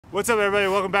What's up, everybody?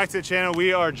 Welcome back to the channel.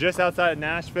 We are just outside of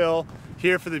Nashville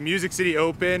here for the Music City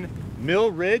Open.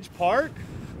 Mill Ridge Park?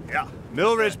 Yeah.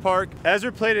 Mill Ridge Park.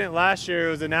 Ezra played in it last year.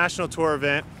 It was a national tour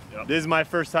event. Yep. This is my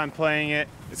first time playing it.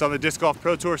 It's on the Disc Golf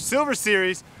Pro Tour Silver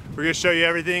Series. We're gonna show you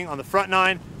everything on the front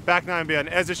nine. Back nine will be on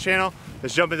Ezra's channel.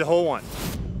 Let's jump into hole one.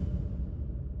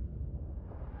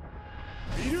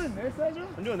 Are you doing this, Ezra?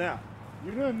 I'm doing that.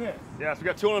 You're doing this? Yeah, so we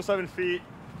got 207 feet,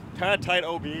 kind of tight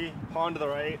OB, pond to the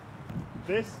right.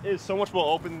 This is so much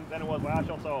more open than it was last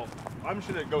year, so I'm just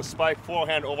gonna go spike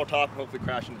forehand over top and hopefully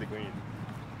crash into the green.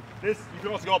 This, you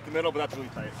can also go up the middle, but that's really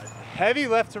tight. Heavy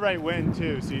left to right wind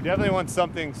too, so you definitely want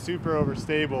something super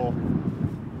overstable.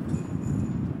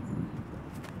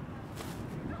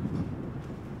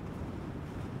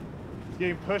 It's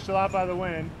getting pushed a lot by the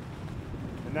wind,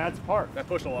 and that's park. That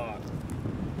pushed a lot.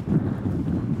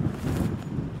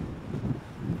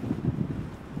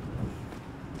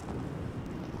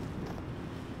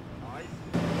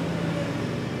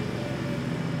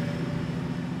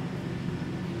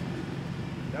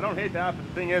 I don't hate that, but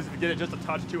the thing is, if you get it just a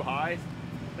touch too high,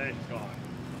 then it's just gone.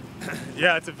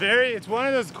 Yeah, it's one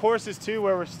of those courses too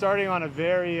where we're starting on a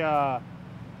very,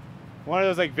 one of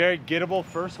those like very gettable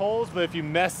first holes, but if you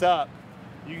mess up,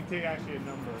 you can take actually a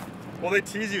number. Well, they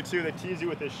tease you too. They tease you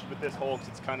with this hole because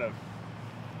it's kind of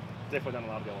different than a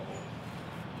lot of the other holes.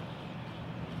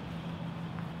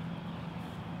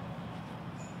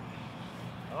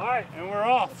 All right, and we're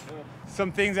off.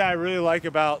 Some things that I really like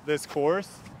about this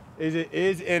course is it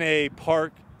is in a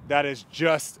park that is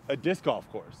just a disc golf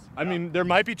course. I mean, there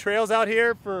might be trails out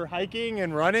here for hiking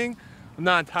and running. I'm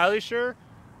not entirely sure,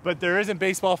 but there isn't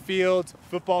baseball fields,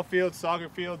 football fields, soccer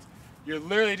fields. You're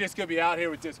literally just gonna be out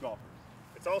here with disc golfers.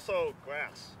 It's also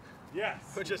grass. Yes.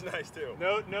 Which is nice too.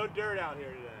 No dirt out here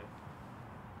today.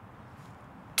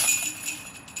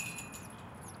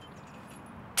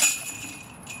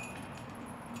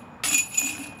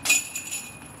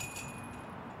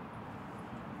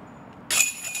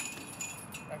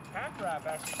 Wrap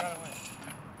actually kind of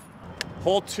went.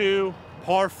 Hole 2,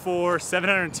 par 4,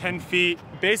 710 feet.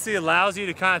 Basically allows you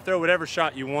to kind of throw whatever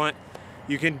shot you want.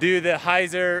 You can do the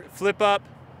hyzer flip up.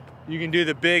 You can do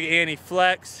the big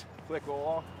anti-flex.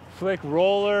 Flick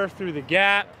roller through the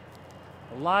gap.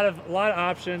 A lot of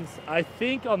options. I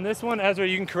think on this one, Ezra,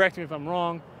 you can correct me if I'm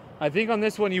wrong. I think on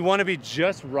this one you want to be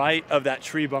just right of that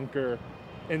tree bunker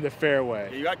in the fairway.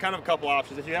 Yeah, you got kind of a couple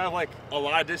options. If you have like a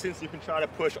lot of distance, you can try to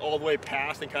push all the way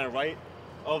past and kind of right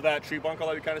of that tree bunker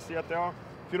that we kind of see up there.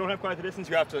 If you don't have quite the distance,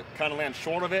 you have to kind of land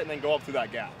short of it and then go up through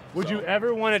that gap. Would you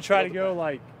ever want to try to go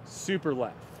like super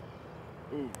left?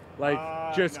 Ooh.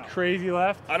 Like just no. Crazy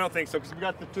left? I don't think so, because we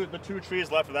got the two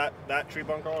trees left of that tree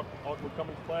bunker would come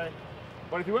into play.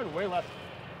 But if you went way left,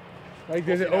 like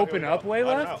does it open up way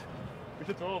left? I don't know. We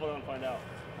should throw over there and find out.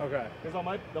 Okay.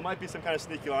 Because there might be some kind of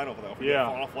sneaky line over there. If we yeah.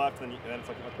 go off left, then it's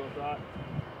like a close shot.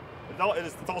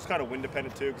 It's also kind of wind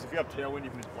dependent too, because if you have tailwind, you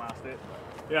can just blast it.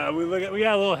 Yeah, we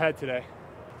got a little head today.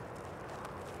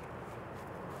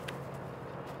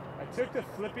 I took the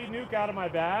flippy nuke out of my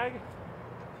bag,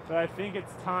 but I think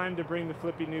it's time to bring the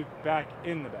flippy nuke back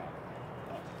in the bag.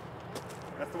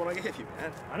 That's the one I gave you,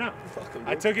 man. I know. Welcome,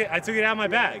 I took it out of my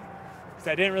bag because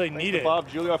I didn't really need it. Bob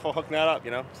Julio for hooking that up,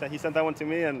 you know. He sent that one to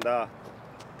me and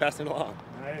passed it along.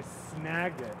 I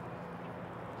snagged it.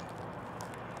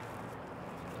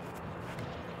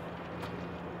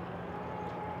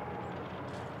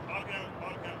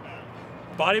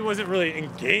 Body wasn't really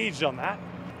engaged on that.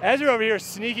 Ezra over here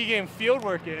sneaky game field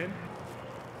work in.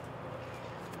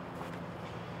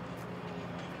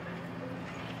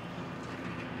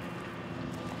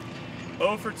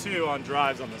 Oh for 2 on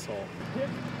drives on this hole.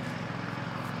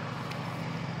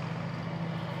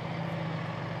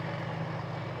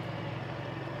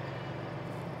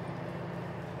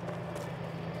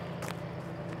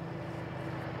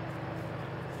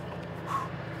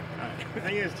 The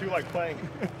thing is too, like playing.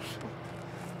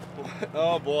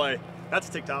 Oh boy, that's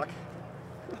TikTok.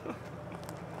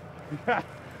 What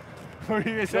were you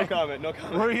gonna say? No comment, no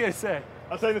comment. What were you gonna say?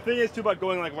 I was saying the thing is too about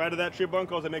going like right to that tree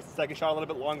bunker is it makes the second shot a little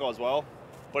bit longer as well,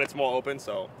 but it's more open,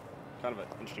 so kind of an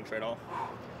interesting trade-off.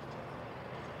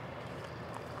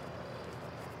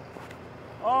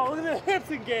 Oh, look at the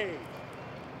hips engaged.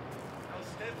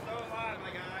 Those hips so alive, my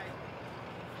guy.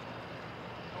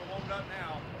 Don't warm up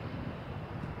now.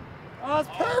 Oh, it's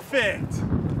perfect.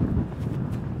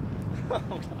 I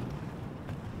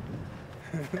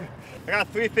got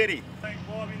 350.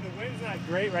 Well, I mean, the wind's not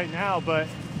great right now, but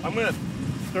I'm gonna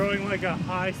throwing like a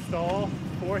high stall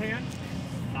forehand.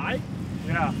 High?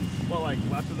 Yeah. Well, like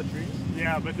left of the trees?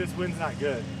 Yeah, but this wind's not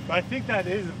good. But I think that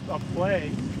is a play.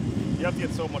 You have to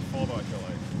get so much further, I feel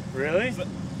like. Really? So,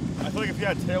 I feel like if you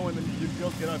had tailwind, then you'd be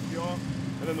able to get up here,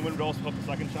 and then the wind would also help the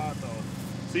second shot.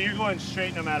 So you're going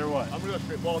straight no matter what? I'm gonna go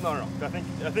straight. Well, no. I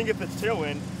think if it's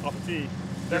tailwind off the tee,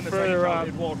 then the further up,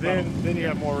 it won't then you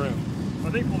have more room. I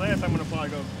think for this, I'm gonna probably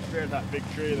go straight at that big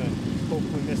tree, and then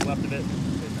hopefully miss left of it.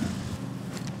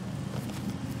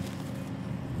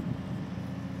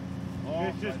 Oh,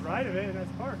 it's just right of it, and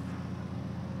that's park.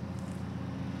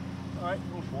 All right,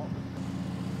 go swamp.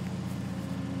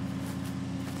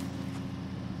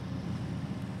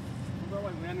 What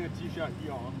about like landing a tee shot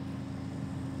here?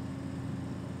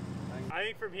 I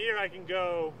think from here I can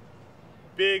go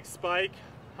big spike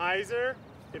hyzer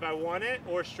if I want it,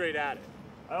 or straight at it.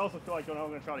 I also feel like I'm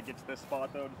gonna try to get to this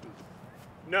spot though.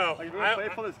 No, like if you're gonna play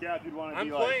for this gap, you'd want to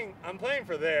be like. I'm playing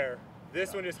for there.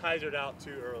 This one just hyzered out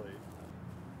too early.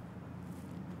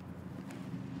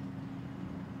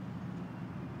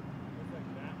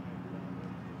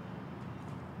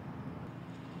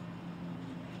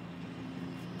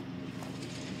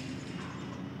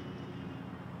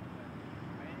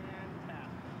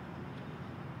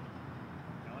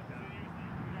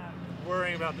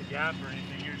 Worrying about the gap or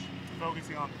anything, you're just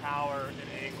focusing on power and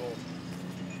angle.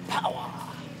 Power!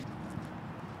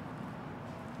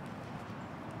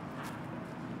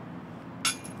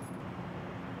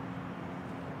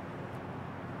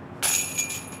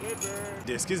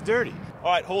 Disc is dirty.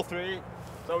 All right, hole 3.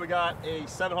 So we got a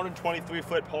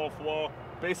 723-foot par 4.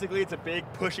 Basically, it's a big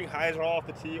pushing hyzer off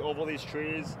the tee over these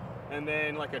trees, and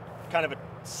then like a kind of a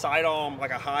side arm,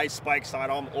 like a high spike side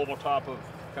arm over top of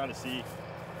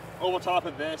over top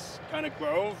of this kind of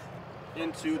grove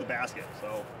into the basket.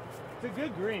 So it's a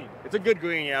good green. It's a good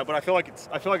green, yeah. But I feel like it's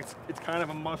kind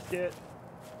of a must get.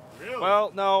 Really?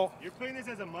 Well, no. You're putting this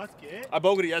as a must get? I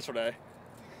bogeyed it yesterday,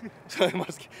 so I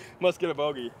must get a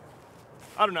bogey.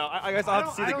 I don't know. I guess I'll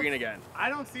have to see the green again. I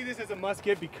don't see this as a must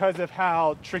get because of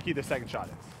how tricky the second shot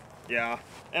is. Yeah,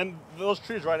 and those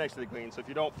trees right next to the green. So if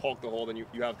you don't poke the hole, then you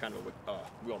have kind of a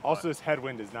real. Also, this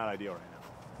headwind is not ideal right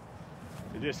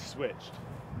now. It just switched.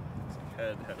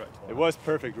 Head right to left. It was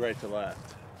perfect right to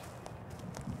left.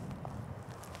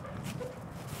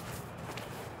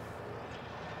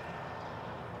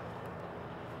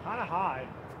 Kind of high.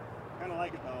 Kind of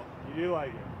like it though. You do like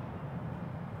it.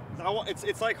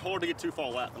 It's like hard to get too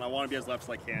far left, and I want to be as left as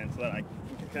I can so that I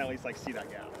can at least like see that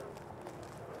gap.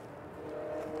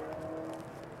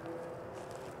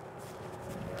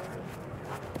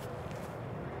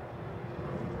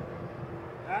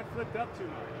 That flipped up too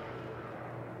much.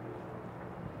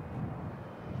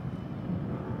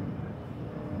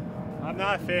 I'm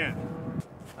not a fan.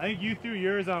 I think you threw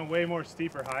yours on way more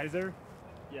steeper hyzer.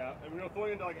 Yeah, and when you're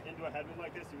throwing into a headwind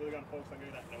like this, you really gotta focus on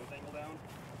getting that nose angle down.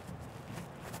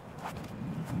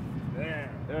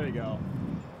 There you go.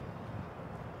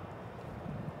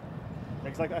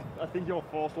 It's like I think your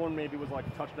first one maybe was like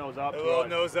touch nose up. A little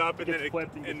nose up, and then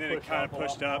it kind of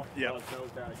pushed up. Yeah.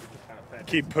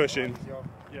 Keep pushing.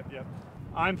 Yep.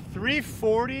 I'm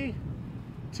 340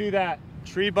 to that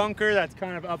tree bunker that's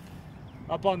kind of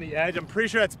up on the edge. I'm pretty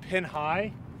sure that's pin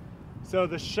high. So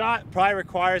the shot probably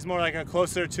requires more like a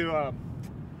closer to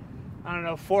I don't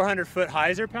know, 400-foot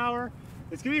hyzer power.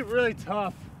 It's gonna be really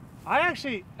tough. I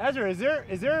actually, Ezra, is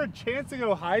there a chance to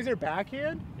go hyzer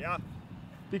backhand? Yeah.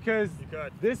 Because you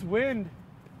could. This wind,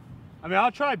 I mean,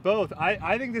 I'll try both.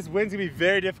 I think this wind's gonna be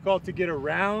very difficult to get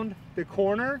around the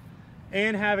corner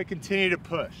and have it continue to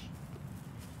push.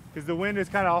 Because the wind is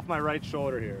kind of off my right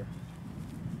shoulder here.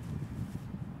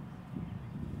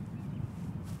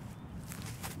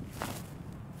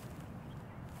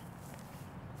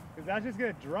 Because that's just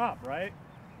gonna drop, right?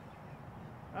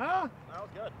 Ah, that was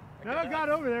good. No, it got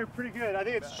over there pretty good. I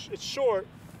think it's short.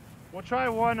 We'll try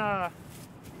one kind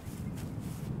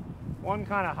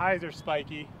of hyzer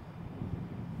spiky.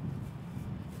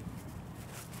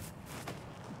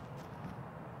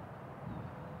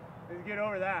 Let's get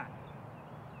over that.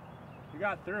 You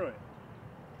got through it.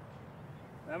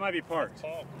 That might be parked.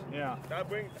 Yeah. I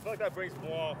feel like that brings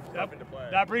more stuff into play.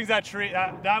 That brings that tree.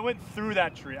 That went through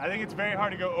that tree. I think it's very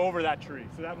hard to go over that tree,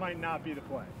 so that might not be the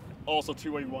play. Also,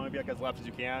 too, where you want to be like as left as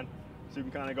you can, so you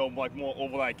can kind of go like more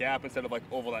over that gap instead of like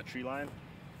over that tree line.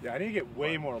 Yeah, I need to get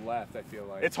way more left. I feel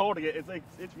like it's hard to get.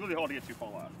 It's really hard to get too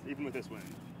far left, even with this wind.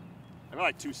 I'm at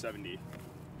like 270.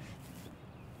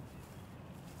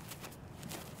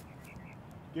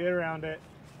 Get around it.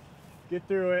 Get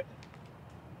through it.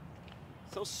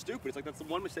 So stupid. It's like that's the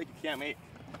one mistake you can't make.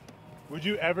 Would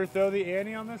you ever throw the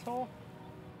ante on this hole?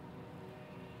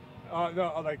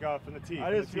 No, like from the tee.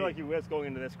 I just feel like you risk going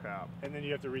into this crap. And then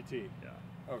you have to re-tee.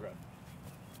 Yeah. Okay.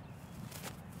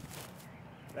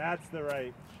 That's the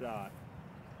right shot.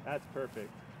 That's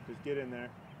perfect. Just get in there.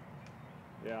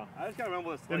 Yeah, I just gotta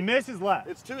remember this. The miss is left.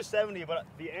 It's 270, but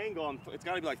the angle, it's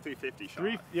gotta be like 350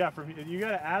 shot. Yeah, you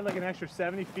gotta add like an extra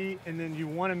 70 feet, and then you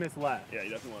want to miss left. Yeah, you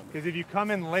definitely want to. Because if you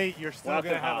come in late, you're still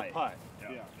gonna have a putt.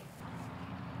 Yeah.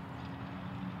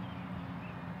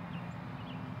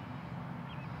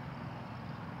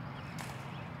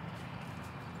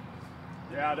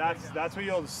 Yeah, that's what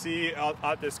you'll see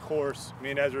at this course.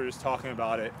 Me and Ezra were just talking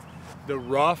about it. The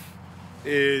rough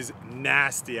is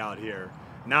nasty out here.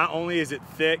 Not only is it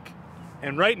thick,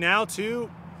 and right now too,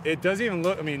 it doesn't even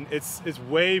look, I mean, it's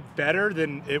way better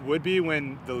than it would be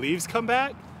when the leaves come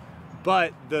back,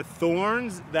 but the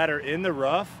thorns that are in the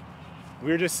rough,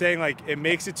 we were just saying, like, it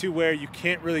makes it to where you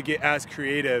can't really get as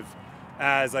creative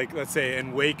as, like, let's say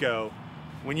in Waco.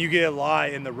 When you get a lie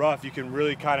in the rough, you can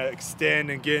really kind of extend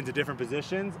and get into different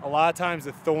positions. A lot of times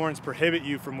the thorns prohibit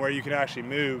you from where you can actually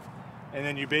move. And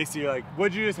then you basically like,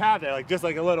 what'd you just have there? Like just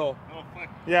like a little,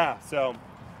 yeah, so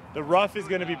the rough is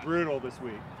gonna be brutal this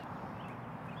week.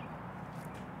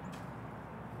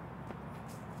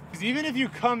 Because even if you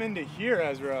come into here,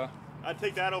 Ezra, I'd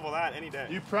take that over that any day.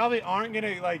 you probably aren't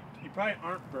gonna like, you probably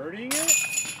aren't birdieing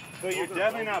it, but you're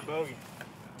definitely not bogeying.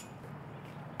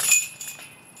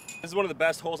 This is one of the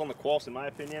best holes on the course, in my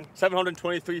opinion.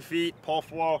 723 feet, par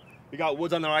 4. We got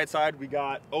woods on the right side. We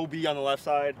got OB on the left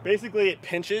side. Basically, it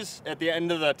pinches at the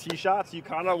end of the tee shot, so you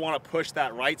kind of want to push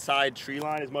that right side tree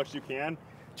line as much as you can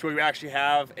to where you actually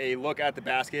have a look at the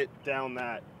basket down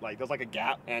that, like, there's like a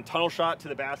gap, and tunnel shot to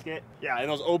the basket. Yeah, and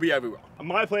there's OB everywhere.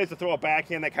 My play is to throw a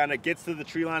backhand that kind of gets to the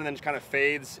tree line and then just kind of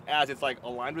fades as it's like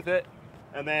aligned with it,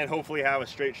 and then hopefully have a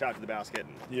straight shot to the basket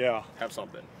and have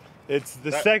something. It's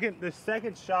the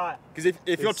second shot. Because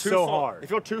if you're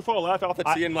too far left off the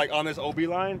tee and like on this OB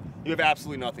line, you have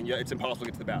absolutely nothing. It's impossible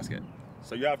to get to the basket.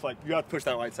 So you have to push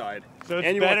that right side. So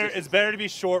it's better to be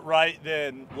short right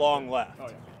than long left. Oh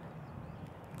yeah.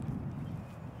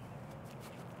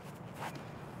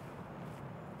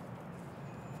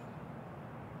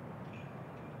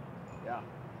 Yeah.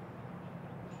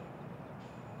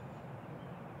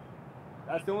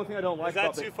 That's the only thing I don't like. Is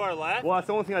that too far left? Well, that's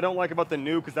the only thing I don't like about the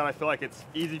nuke, because then I feel like it's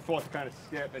easy for us to kind of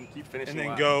skip and keep finishing. And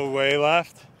then go way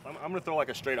left? I'm going to throw like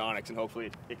a straight onyx, and hopefully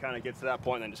it kind of gets to that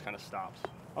point and then just kind of stops.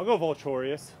 I'll go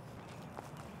Vulturious.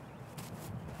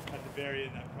 At the very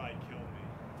end, that probably killed me.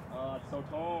 It's so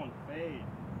toned. Fade.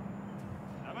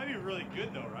 That might be really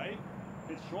good though, right?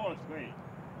 It's short, it's great.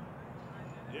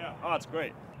 Yeah. Oh, it's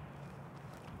great.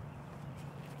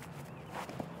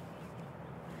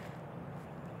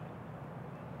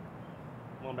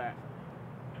 One back.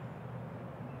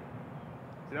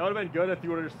 See, that would have been good if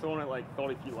you would have just thrown it like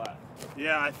 30 feet left.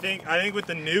 Yeah, I think with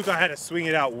the nuke I had to swing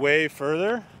it out way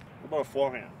further. What about a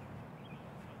forehand?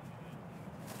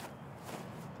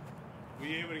 Were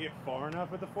you able to get far enough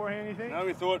with the forehand, you think? Now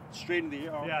we throw it straight in the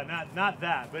air. Yeah, not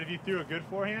that, but if you threw a good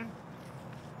forehand?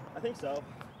 I think so.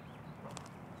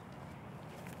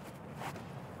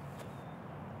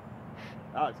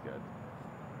 That looks good.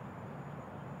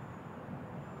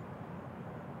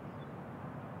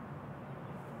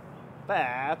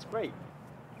 That's great.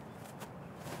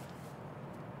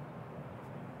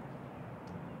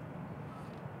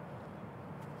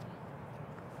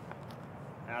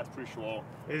 That's pretty short.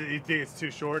 You think it's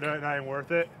too short, not even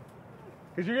worth it?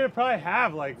 Because you're gonna probably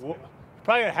have like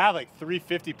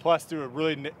 350 plus through a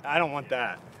really. I don't want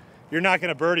that. You're not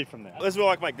gonna birdie from that. This is where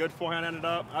like my good forehand ended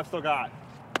up. I've still got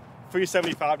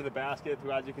 375 to the basket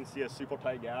through, as you can see, a super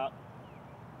tight gap.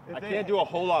 I can't do a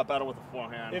whole lot better with the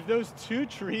forehand. If those two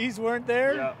trees weren't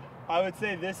there, I would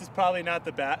say this is probably not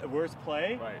the worst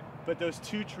play. Right. But those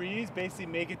two trees basically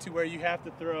make it to where you have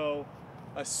to throw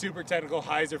a super technical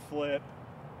hyzer flip.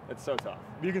 It's so tough.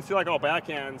 You can see like all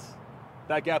backhands,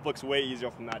 that gap looks way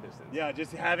easier from that distance. Yeah,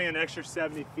 just having an extra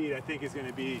 70 feet I think is going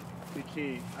to be the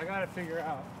key. I got to figure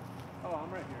out. Oh,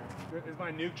 I'm right here. Is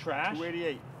my nuke trash?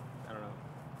 288. I don't know.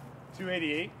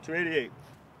 288? 288.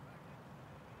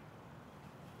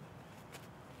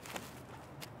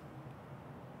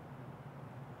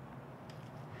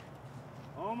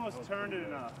 Almost turned it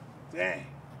enough. Dang.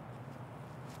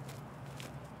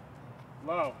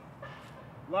 Low.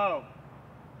 Low.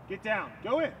 Get down.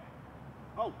 Go in.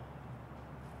 Oh.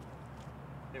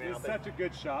 This is such a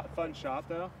good shot. Fun shot,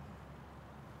 though.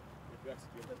 If you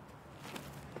execute it.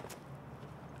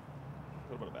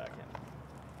 A little bit of backhand.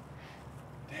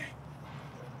 Dang.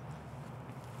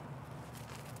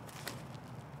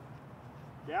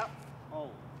 Yep. Oh.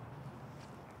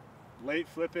 Late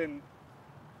flipping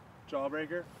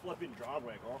jawbreaker. Flipping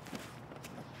jawbreaker.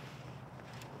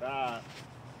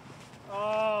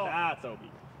 Oh. That's OB.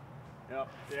 Yep.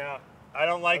 Yeah. I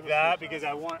don't like that because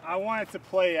I want it to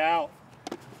play out.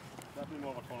 Definitely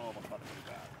more of a 12 over putt than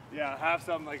that. Yeah, have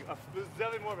some like, this is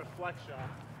definitely more of a flex shot.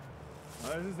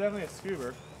 This is definitely a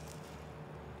scuba.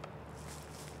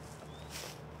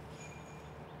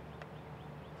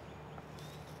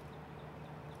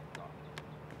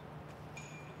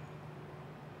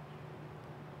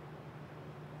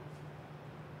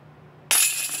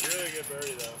 Really good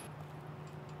birdie though.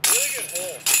 Really good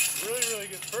hole. Really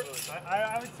good.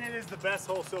 I would say this is the best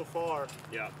hole so far.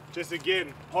 Yeah. Just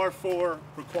again, par 4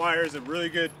 requires a really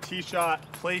good tee shot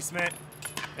placement.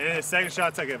 And then the second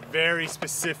shot's like a very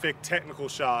specific technical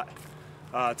shot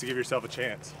to give yourself a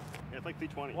chance. Yeah, it's like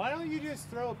 320. Why don't you just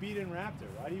throw a beat-in Raptor?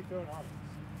 Why do you throw an Onyx?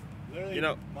 Literally, you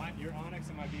know, your Onyx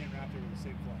and my beat-in Raptor were the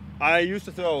same play. I used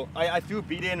to throw, I threw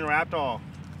beat-in Raptor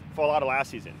for a lot of last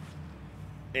season.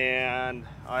 And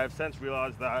I have since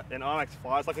realized that an Onyx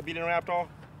flies like a beat-in Raptor,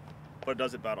 but it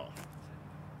does it better.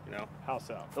 You know? How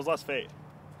so? There's less fade.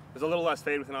 There's a little less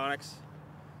fade with an Onyx,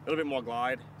 a little bit more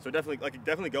glide. So it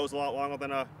definitely goes a lot longer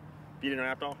than a beat-in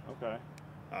Raptor. Okay.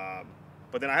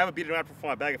 But then I have a beat-in Raptor for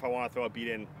my bag if I want to throw a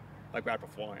beat-in like Raptor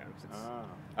forehand.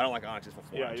 I don't like Onyxes for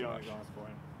forehand. Yeah, you don't like Onyx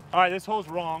forehand. All right, this hole's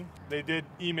wrong. They did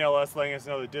email us letting us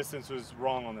know the distance was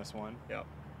wrong on this one. Yep.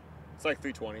 It's like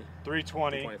 320.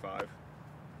 320. 325.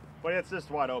 But it's just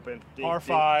wide open. Par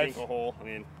 5. Dinkle hole. I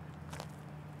mean,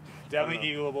 definitely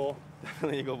eagleable.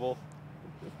 Definitely eagleable.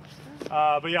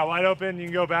 But yeah, wide open. You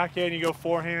can go backhand, you can go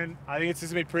forehand. I think it's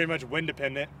just gonna be pretty much wind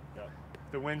dependent. Yeah.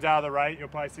 The wind's out of the right, you'll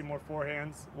probably see more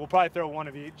forehands. We'll probably throw one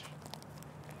of each.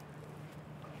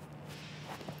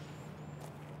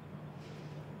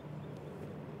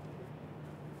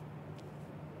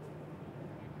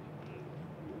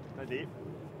 Not deep.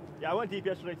 Yeah, I went deep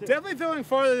yesterday too. Definitely throwing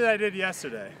farther than I did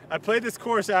yesterday. I played this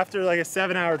course after like a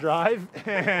 7-hour drive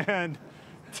and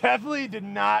definitely could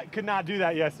not do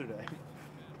that yesterday.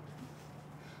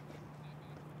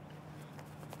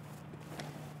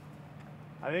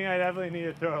 I think I definitely need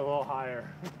to throw it a little higher.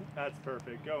 That's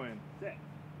perfect. Go in.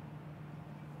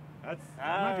 That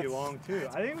might be long too.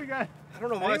 I think we got. I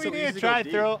don't know why it's so easy to go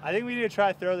deep. I think we need to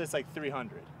try to throw this like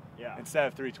 300. Yeah. Instead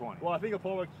of 320. Well, I think a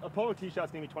polo tee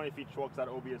shot's gonna be 20 feet short because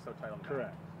that OB is so tight on the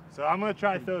Correct. So I'm gonna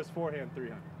try to throw this forehand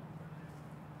 300.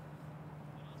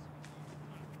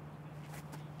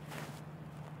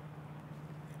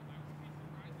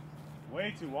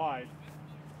 Way too wide.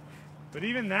 But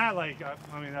even that, like,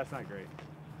 I mean, that's not great.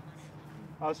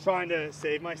 I was trying to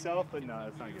save myself, but no,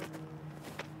 that's not good.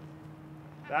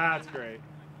 That's great.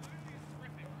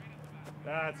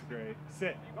 That's great.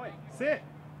 Sit. Sit.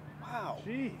 Wow.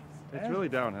 Jeez. It's really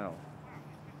downhill.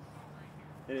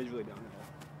 It is really downhill.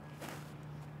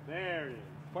 There it is.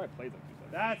 Probably plays like 2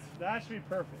 seconds. That should be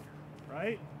perfect,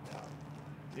 right?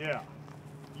 Yeah.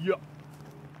 Yeah.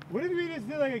 What if we just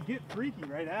did like a get freaky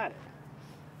right at it?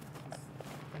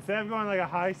 Instead of going like a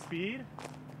high speed?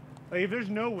 Like if there's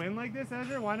no wind like this,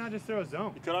 Ezra, why not just throw a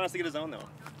zone? You could honestly get a zone though.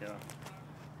 Yeah.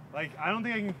 Like I don't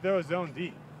think I can throw a zone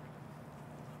deep.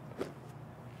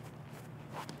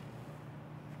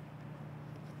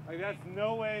 Like that's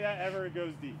no way that ever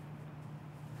goes deep.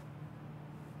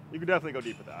 You could definitely go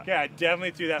deep with that. Okay, I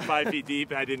definitely threw that 5 feet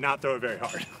deep and I did not throw it very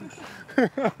hard.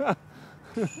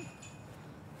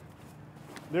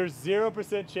 There's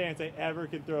 0% chance I ever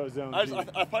can throw a zone deep.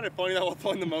 I find it funny that we're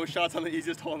throwing the most shots on the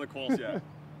easiest hole in the course yet.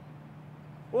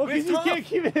 Well, because you can't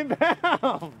keep it in bounds.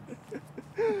 All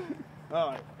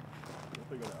right. We'll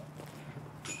figure it out.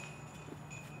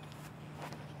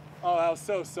 Oh, that was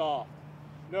so soft.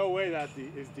 No way that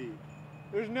is deep.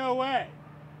 There's no way.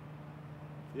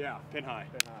 Yeah, pin high.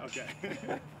 Okay.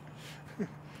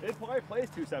 It probably plays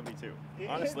 272.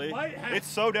 Honestly, have, it's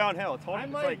so downhill. It's hard.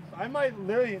 I might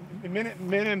literally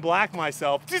minute in black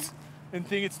myself and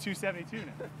think it's 272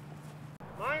 now.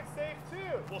 Mine's safe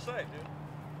too. We'll say, dude.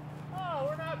 Oh,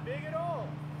 we're not big at all.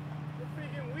 We're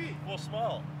freaking weak. We're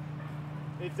small.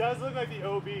 It does look like the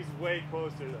OB's way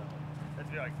closer though.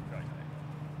 That's like.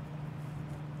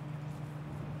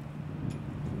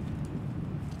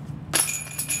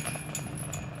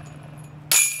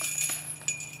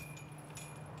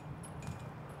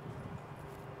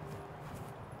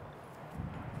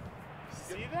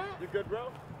 See that? You good, bro?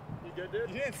 You good, dude?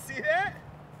 You didn't see that?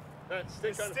 That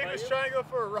stick The stick was trying to go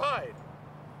for a ride.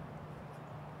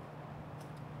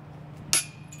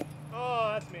 Oh,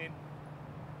 that's mean.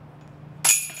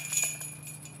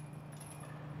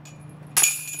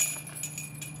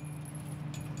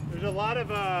 There's a lot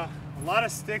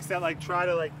of sticks that like try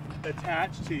to like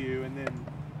attach to you, and then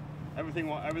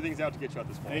everything's out to get you at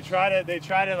this point. they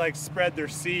try to like spread their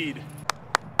seed.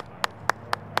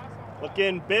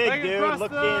 Looking big, dude.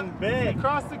 Looking big.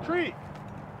 Across the creek.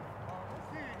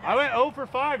 I went 0 for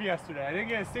 5 yesterday. I didn't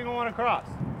get a single one across.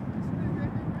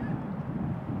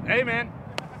 Hey, man.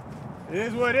 It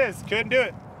is what it is. Couldn't do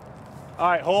it. All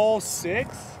right, hole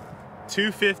 6,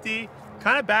 250.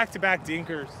 Kind of back-to-back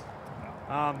dinkers.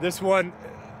 This one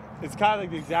is kind of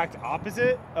like the exact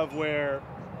opposite of where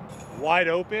wide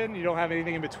open, you don't have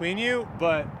anything in between you,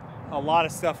 but a lot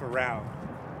of stuff around.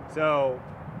 So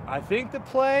I think the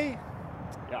play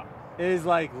is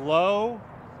like low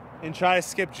and try to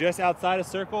skip just outside a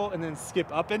circle and then skip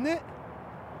up in it.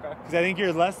 Okay. Because I think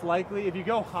you're less likely, if you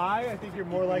go high, I think you're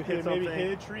more likely to maybe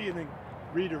hit a tree and then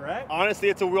redirect. Honestly,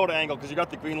 it's a weird angle because you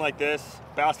got the green like this,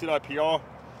 basket up here.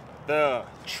 The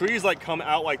trees like come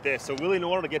out like this. So really in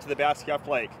order to get to the basket, you have to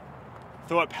like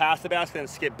throw it past the basket and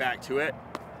skip back to it.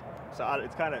 So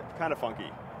it's kind of funky.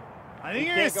 I think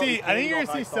you're gonna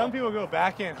see some people go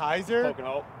backhand hyzer, poke and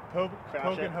hope,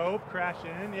 poke and hope, crash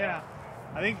in. Yeah,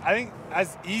 I think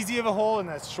as easy of a hole and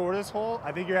as shortest hole,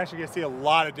 I think you're actually gonna see a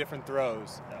lot of different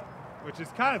throws, which is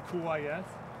kind of cool, I guess.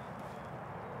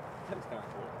 That is kind of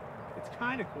cool. It's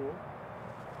kind of cool.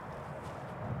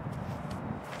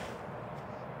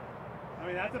 I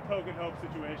mean, that's a poke and hope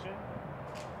situation.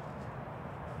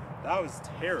 That was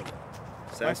terrible.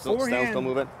 Stand still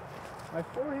moving. My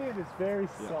forehand is very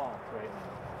soft right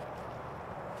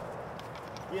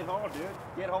now. Get hard, dude.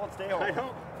 Get hard, stay hard.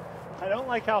 I don't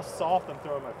like how soft I'm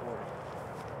throwing my forehand.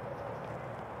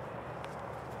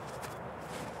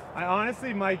 I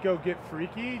honestly might go get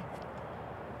freaky.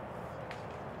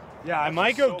 Yeah, I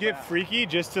might go get freaky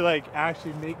just to like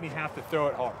actually make me have to throw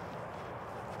it hard.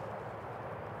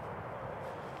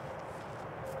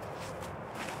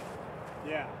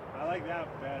 Yeah, I like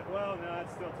that better. Well, no,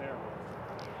 that's still terrible.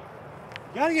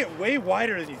 You gotta get way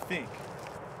wider than you think.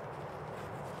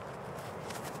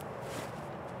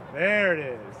 There it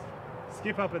is.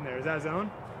 Skip up in there. Is that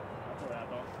zone? That's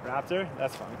a Raptor?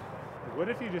 That's fine. Like, what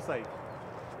if you just like...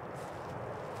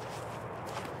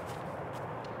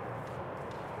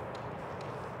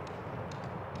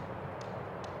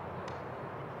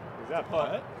 Is that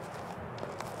putt?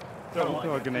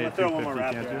 Throw a grenade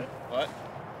 250, can't you? What?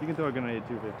 You can throw a grenade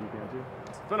 250, can't you?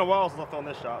 It's been a while since I've thrown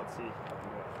this shot. Let's see.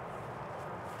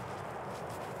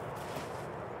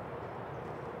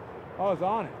 Oh, it's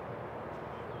on it.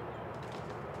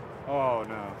 Oh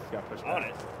no, it's got pushed on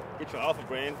back. it. Get your alpha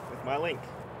brain with my link.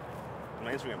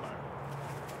 My Instagram bio.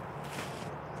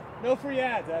 No free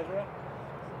ads, Ezra.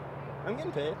 I'm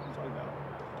getting paid. I'm talking about.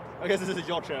 I guess this is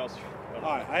your channel.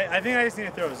 Alright, I think I just need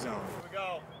to throw a zone. Here we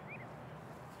go.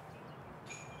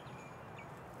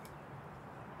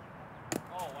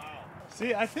 Oh wow.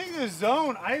 See, I think the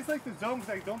zone, I just like the zone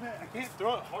because I can't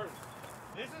throw it hard.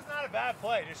 This is not a bad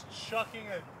play, just chucking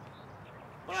a...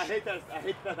 But I hate that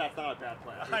that's not a bad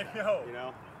play. I know. You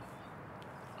know?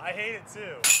 I hate it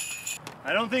too.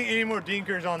 I don't think any more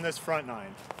dinkers on this front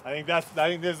nine. I think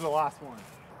this is the last one.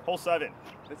 Hole 7.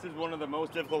 This is one of the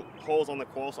most difficult holes on the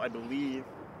course, I believe.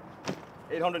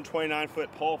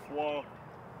 829-foot par 4.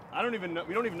 We don't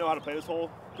even know how to play this hole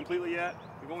completely yet.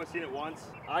 We've only seen it once.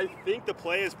 I think the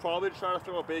play is probably to try to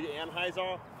throw a big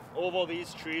anhyzer over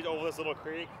these trees, over this little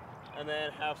creek, and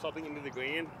then have something into the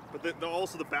green. But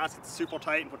also the basket's super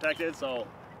tight and protected, so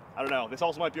I don't know. This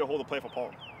also might be a hole to play for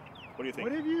par. What do you think?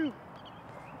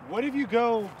 What if you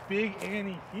go big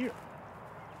Annie here?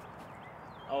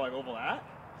 Oh, like over that?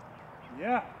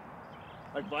 Yeah.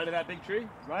 Like right at that big tree?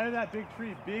 Right at that big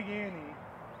tree, big Annie.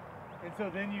 And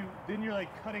so then you're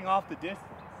like cutting off the distance.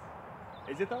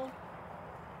 Is it though?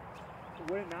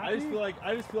 Would it not I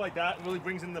just feel like that really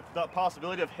brings in the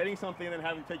possibility of hitting something and then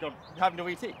having to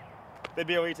ET. They'd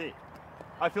be OET.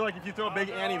 I feel like if you throw a big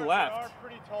Annie left. There are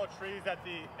pretty tall trees at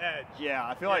the edge. Yeah,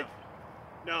 I feel like.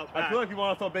 No, I feel like you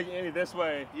want to throw a big Annie this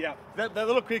way. Yeah. That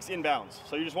little creek's inbounds,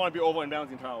 so you just want to be over inbounds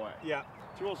the entire way. Yeah.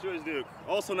 2-hole Series Duke.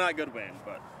 Also not good wind,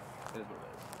 but it is what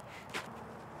it is.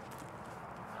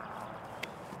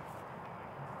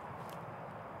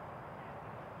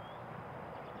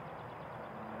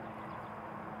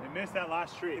 They missed that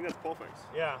last tree. I think that's perfect.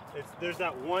 Yeah, there's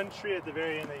that one tree at the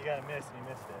very end that you gotta miss, and you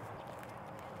missed it.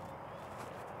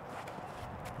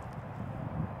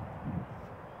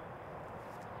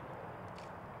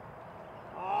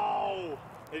 Oh!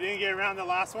 It didn't get around the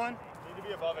last one? Need to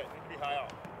be above it. Need to be higher.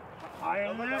 Higher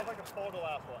than that? That was like a fold the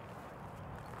last one.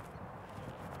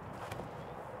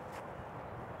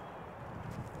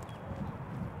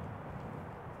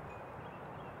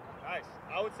 Nice.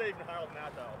 I would say even higher than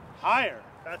that though. Higher?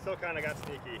 That still kind of got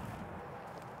sneaky.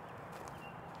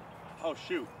 Oh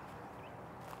shoot.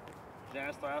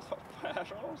 Jazz flash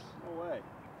rolls? No way.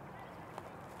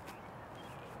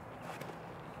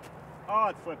 Oh,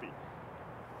 it's flippy.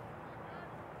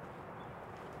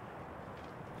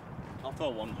 I'll throw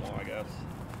one more, I guess.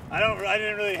 I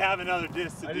didn't really have another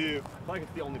disc to do. I feel like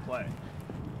it's the only play.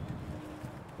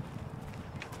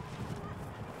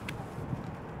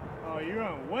 Oh, you're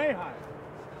going way high.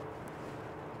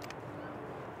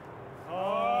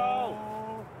 Oh.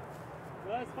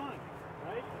 Well, that's fine,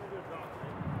 right?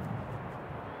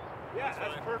 Yeah,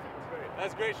 that's perfect.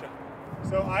 That's a great shot.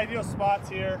 So ideal spots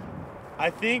here. I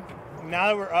think now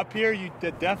that we're up here,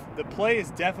 the play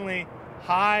is definitely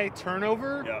high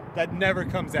turnover that never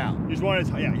comes out. You just want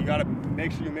to, you got to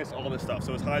make sure you miss all this stuff.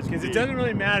 So as high as you can. Because it doesn't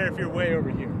really matter if you're way over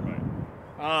here. Right.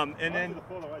 And then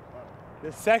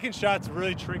the second shot's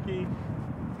really tricky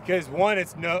because one,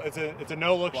 it's a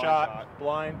no look shot,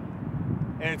 blind,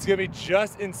 and it's gonna be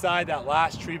just inside that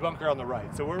last tree bunker on the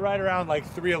right. So we're right around like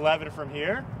 311 from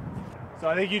here. So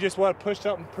I think you just want to push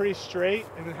something pretty straight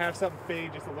and then have something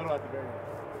fade just a little at the very end.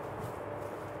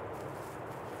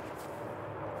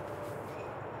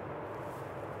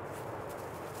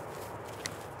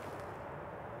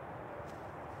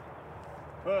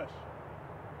 Push.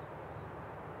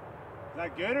 Is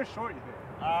that good or short, you think?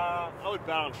 I would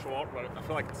bet on short, but I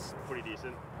feel like it's pretty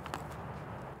decent.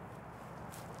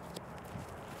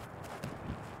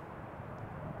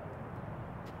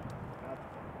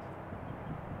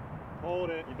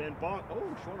 Hold it. You've been bonk. Oh,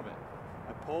 short of it.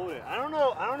 I pulled it. I don't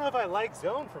know if I like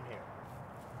zone from here.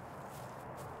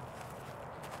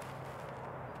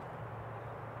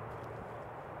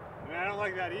 I mean, I don't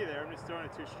like that either. I'm just throwing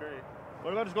it too straight.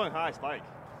 What about just going high spike?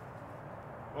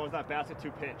 Or was that basket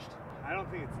too pinched? I don't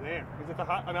think it's there. Because if the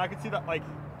high, I mean, I can see that, like,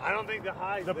 I don't think the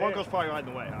high's the there. bunker's probably right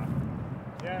in the way, huh?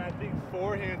 Yeah, I think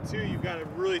forehand too. You've got a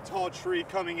really tall tree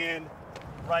coming in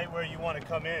right where you want to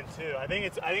come in too. I think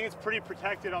it's pretty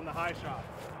protected on the high shot.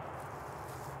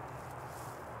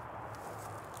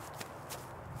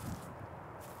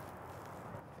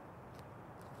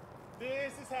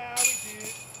 This is how we do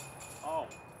it. Oh.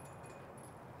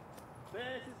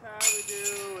 This is how we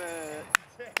do it.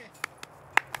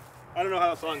 I don't know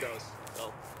how the song goes.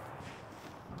 So.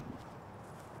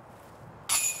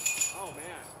 Oh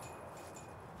man.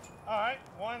 All right,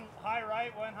 one high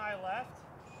right, one high left.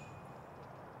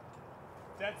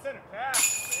 Dead center pass,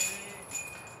 baby.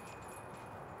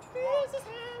 This is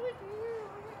how we do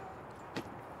it.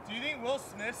 Do you think Will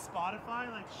Smith's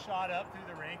Spotify like shot up through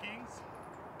the rankings?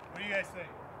 What do you guys think?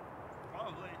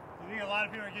 Probably. Do you think a lot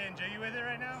of people are getting jiggy with it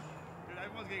right now? Dude,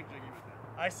 everyone's getting jiggy with it.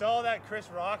 I saw that Chris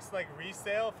Rock's like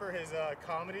resale for his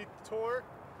comedy tour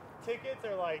tickets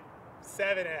are like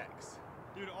 7x.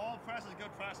 Dude, all press is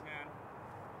good press, man.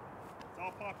 It's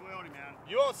all popularity, man.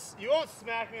 You won't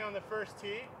smack me on the first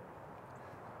tee.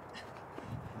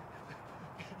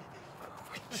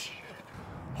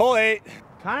 Hole 8,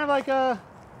 kind of like a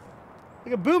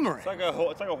boomerang. It's like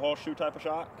a horseshoe type of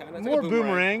shot. Kinda. It's More like a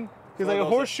boomerang. Because like a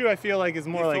horseshoe, I feel like is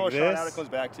more like this. You throw a shot out, it goes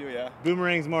back to you, yeah.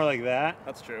 Boomerang's more like that.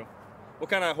 That's true. What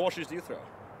kind of horseshoes do you throw?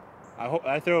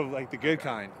 I throw like the good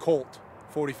kind, Colt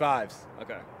 45s.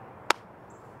 Okay.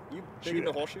 You shooting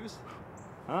the horseshoes?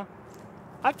 Huh?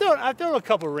 I've thrown a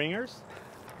couple ringers.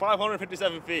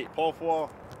 557 feet, pole 4.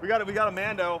 We got a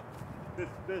Mando.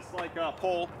 This like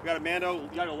pole. We got a Mando. You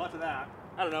got to the left of that.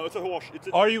 I don't know. It's a horseshoe.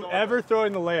 Are you ever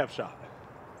throwing the layup shot?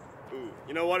 Ooh.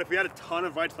 You know what? If we had a ton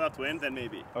of right to left wind, then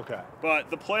maybe. Okay. But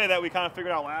the play that we kind of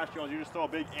figured out last year was you just throw a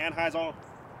big anhyzer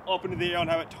up into the air and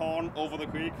have it torn over the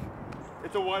creek.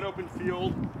 It's a wide open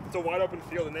field. It's a wide open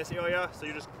field in this area, so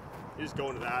you just go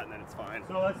into that and then it's fine.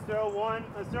 So let's throw one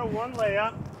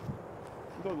layup.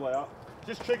 Throw the layup.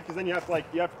 Just tricky because then you have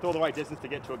to throw the right distance to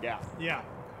get to a gap. Yeah.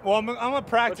 Well, I'm gonna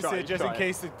practice Try it it, just in try it.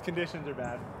 case the conditions are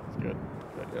bad. It's good.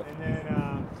 Good, yeah. And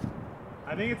then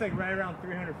I think it's like right around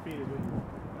 300 feet is what you.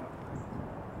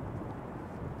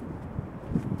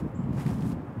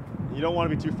 You don't want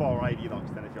to be too far right either,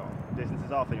 because then if your distance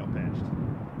is off, then you're pinched.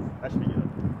 That should be good.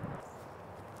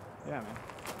 Yeah, man.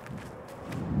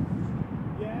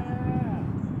 Yeah.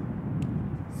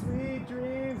 Sweet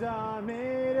dreams are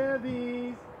made of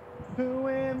these. Who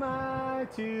am I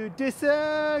to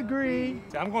disagree?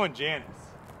 I'm going Janice.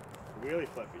 Really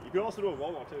flippy. You could also do a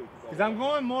roll too. Because I'm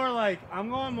going more like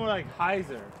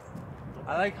Heiser.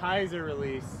 I like Heiser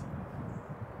release.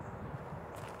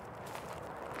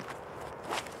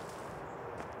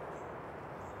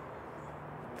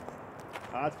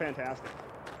 Oh, that's fantastic.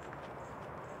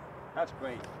 That's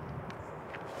great.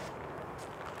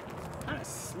 Kind of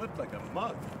slipped like a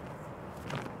mug.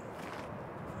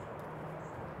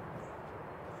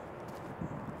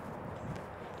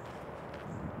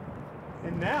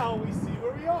 And now we see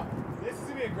where we are. This is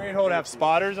gonna be a great hole to have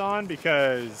spotters on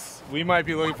because we might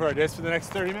be looking for a disc for the next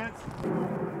 30 minutes.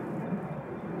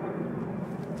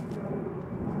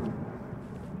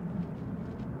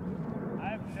 I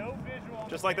have no visual on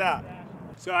just like that.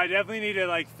 So I definitely need to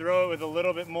like throw it with a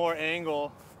little bit more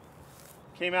angle.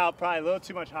 Came out probably a little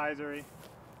too much hyzery.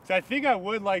 So I think I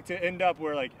would like to end up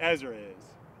where like Ezra is.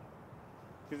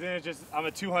 Because then it's just, I'm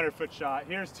a 200-foot shot.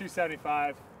 Here's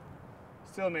 275,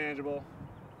 still manageable.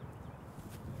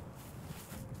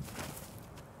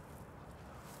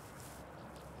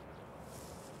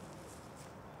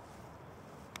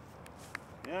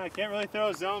 Yeah, I can't really throw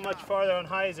a zone much farther on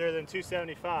hyzer than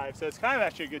 275, so it's kind of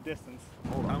actually a good distance.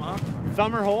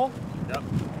 Thumber hole? Yep.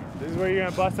 This is where you're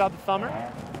gonna bust out the thumber?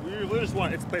 We just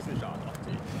want, it's placement shot.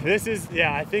 This is,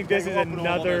 yeah, I think this is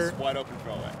another, wide open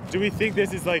throwaway. do we think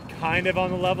this is like kind of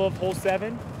on the level of hole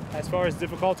 7 as far as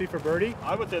difficulty for birdie?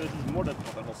 I would say this is more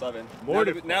difficult than hole 7. More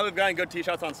difficult. Now we've gotten good tee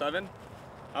shots on 7,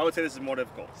 I would say this is more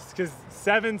difficult. Because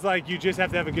 7's like you just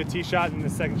have to have a good tee shot and the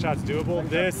second shot's doable.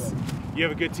 This, you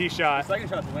have a good tee shot. The second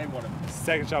shot's way more difficult.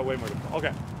 Second shot way more difficult.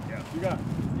 Okay. Yeah. You got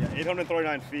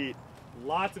 839 feet.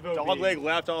 Lots of OB. Dog leg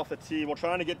left off the tee. We're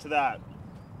trying to get to that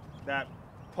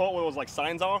point where it was like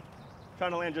signs are.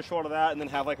 Trying to land just short of that and then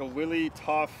have like a really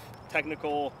tough,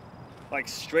 technical, like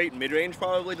straight mid-range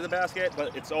probably to the basket,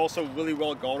 but it's also really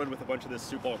well guarded with a bunch of this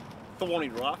super thorny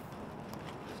rough.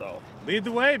 So. Lead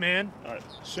the way, man. All right.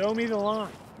 Show me the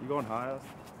line. You going high?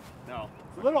 No.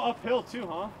 It's a little uphill too,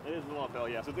 huh? It is a little uphill,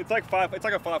 yeah. So it's like a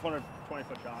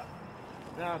 520-foot shot.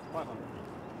 Yeah, it's 500.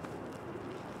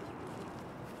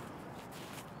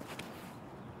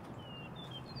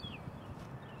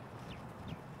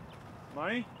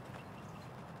 Money?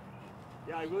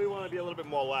 Yeah, I really want to be a little bit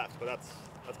more left, but that's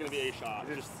going to be a shot.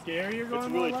 Is it scary you're going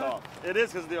It's more really left? tough. It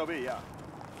is because of the OB, yeah.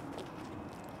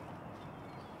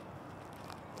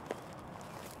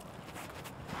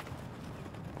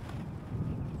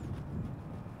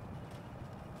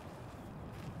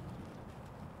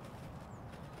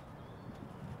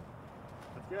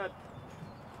 That's good.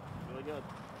 Really good.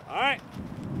 All right.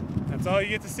 That's all you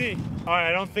get to see. All right,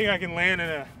 I don't think I can land in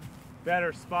a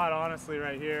better spot, honestly,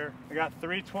 right here. I got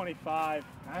 325.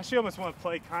 I actually almost want to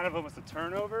play kind of almost a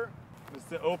turnover, just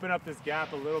to open up this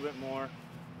gap a little bit more.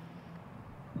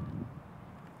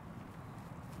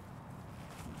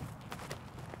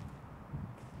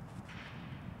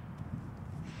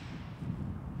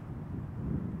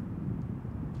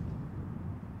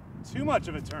 Too much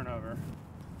of a turnover.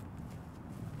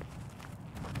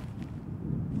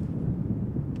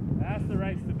 That's the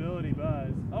right stability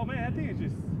buzz. Oh man, that thing is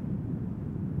just...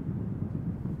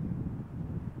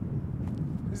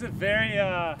 This is a very,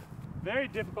 very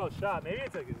difficult shot. Maybe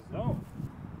it's like a zone.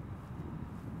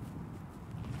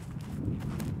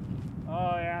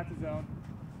 Oh yeah, it's a zone.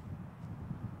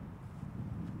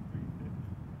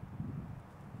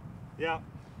 Yeah.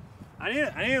 I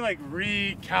need to like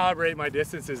recalibrate my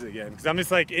distances again, because I'm just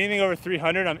like anything over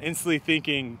 300, I'm instantly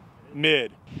thinking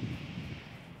mid.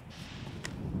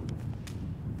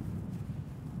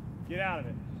 Get out of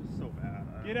it. It's just so bad.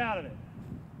 Get out of it.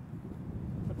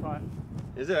 It's a putt.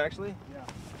 Is it actually? Yeah.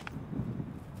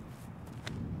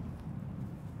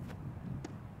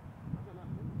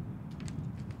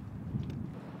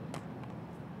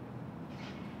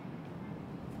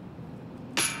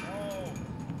 Oh.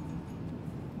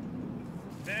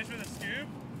 Finish with a scoop.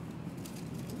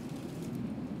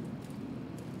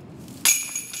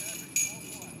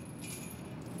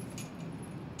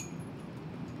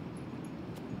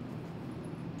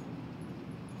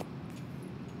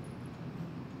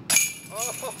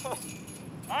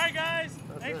 All right, guys.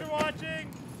 Thanks for watching.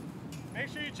 Make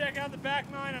sure you check out the back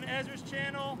nine on Ezra's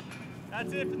channel.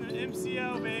 That's it from the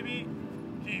MCO, baby.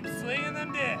 Keep slinging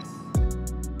them discs.